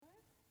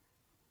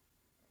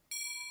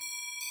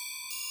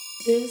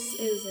This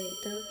is a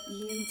Duck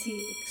ENT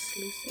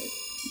exclusive.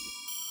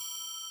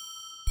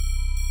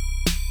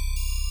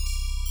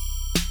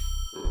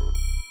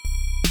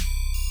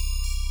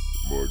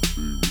 Marc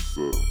Diaz, what's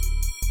up?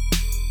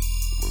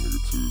 My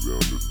nigga 2 down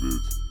this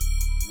bitch.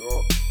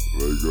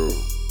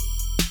 Legoh.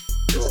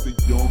 It's the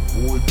young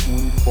boy,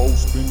 24,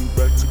 spinning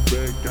back to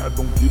back. I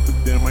don't give a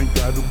damn, ain't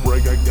gotta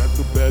brag. I got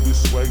the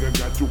baddest swag, I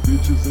got your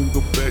bitches in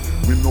the back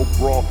with no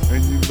bra. And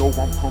you know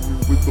I'm coming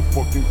with the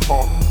fucking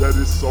car that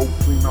is so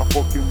clean, I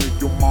fucking make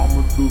your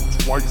mama look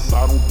twice.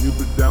 I don't give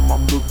a damn,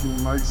 I'm looking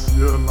nice,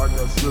 yeah, like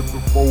I said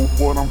before.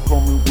 But I'm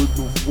coming with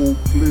the full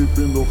clip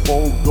in the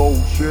photo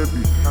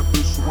Chevy. Got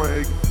the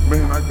swag,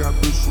 man, I got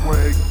the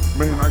swag,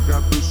 man, I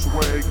got the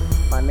swag.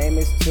 My name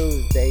is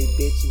Tuesday,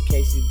 bitch, in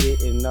case you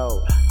didn't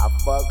know. I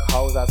fuck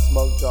hoes, I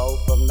smoke Joe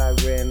from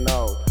that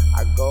Renault.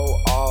 I go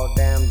all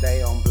damn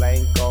day on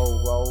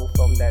Blanco, roll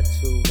from that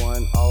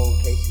 210,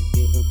 in case you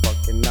didn't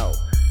fucking know.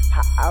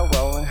 How I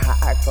roll and how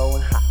I go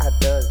and how I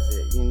does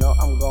it. You know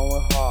I'm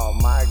going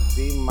hard, Marc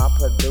D, my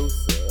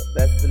producer.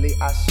 Best believe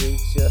I shoot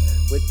ya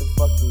with the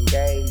fucking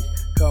gauge.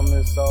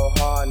 Coming so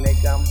hard,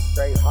 nigga, I'm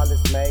straight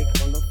Hollis made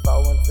from the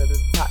floor into the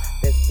top.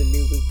 Best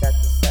believe we got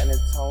the San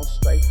Antonio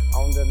straight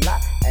on the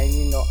lot. And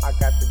you know I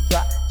got the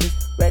drop,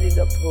 just ready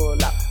to pull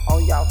out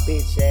on y'all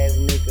bitch ass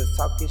niggas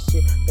talking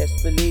shit.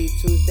 Best believe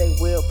Tuesday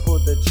will pull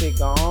the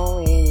trigger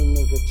on any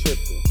nigga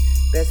tripping.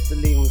 Best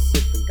believe I'm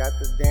sipping, got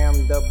the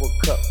damn double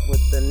cup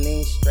with the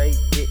lean straight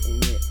getting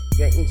it.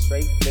 Getting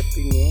straight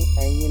flipping it,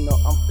 and you know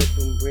I'm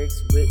flipping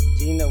bricks with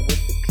Gina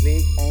with the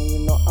click, and you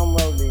know I'm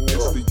rolling it.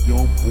 It's the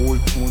young boy,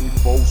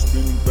 24,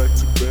 spinning back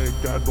to back.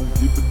 I don't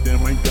give a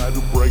damn, ain't gotta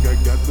brag. I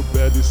got the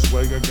baddest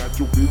swag, I got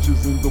your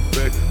bitches in the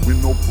back with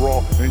no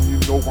bra. And you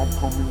know I'm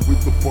coming with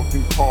the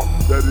fucking car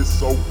that is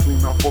so clean,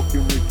 I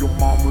fucking make your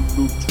mama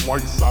look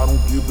twice. I don't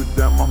give a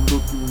damn, I'm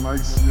looking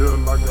nice, yeah,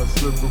 like I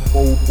said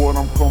before. But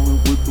I'm coming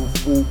with the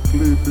full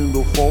clip in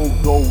the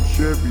photo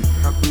Chevy.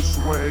 Got the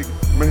swag,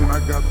 man,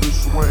 I got the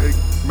swag,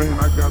 man,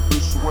 I got the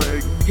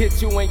swag.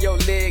 Hit you in your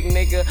leg,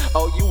 nigga.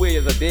 Oh, you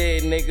is a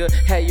dead nigga.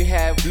 Hey, you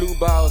have blue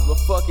balls, but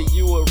fuck it,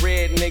 you a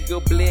red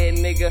nigga, bled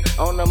nigga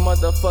on the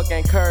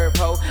motherfucking curve,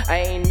 ho. I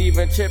ain't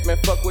even tripping.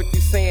 Fuck what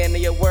you saying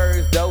in your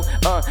words, though.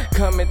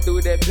 Coming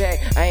through that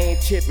back, I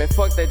ain't tripping.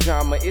 Fuck that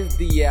drama. It's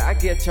the I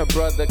get your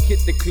brother, get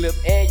the clip,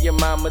 and your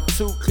mama.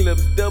 2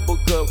 clips, double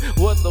cup.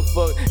 What the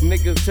fuck,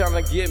 niggas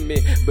tryna get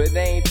me, but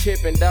they ain't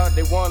tripping, dog.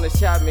 They wanna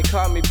shot me,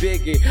 call me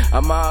Biggie.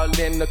 I'm all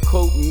in the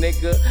coat,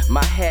 nigga.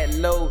 My hat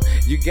low.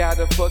 You got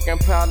a fucking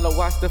problem,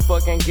 watch the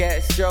fucking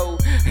gas show.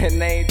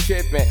 And they ain't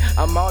tripping,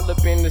 I'm all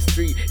up in the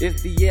street.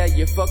 It's the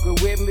you fucking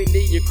with me,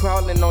 then you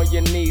crawling on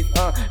your knees.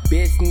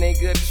 Bitch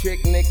nigga,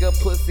 trick nigga,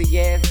 pussy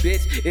ass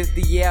bitch. It's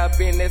the up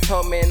in this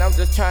hoe, man. I'm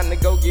just trying to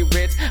go get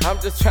rich. I'm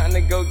just trying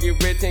to go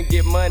get rich and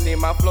get money.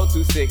 My flow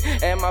too sick,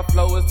 and my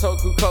flow is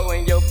Tokuko,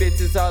 and your bitch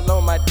is all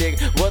on my dick.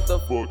 What the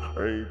fuck?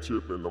 I ain't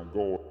tripping, I'm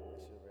going.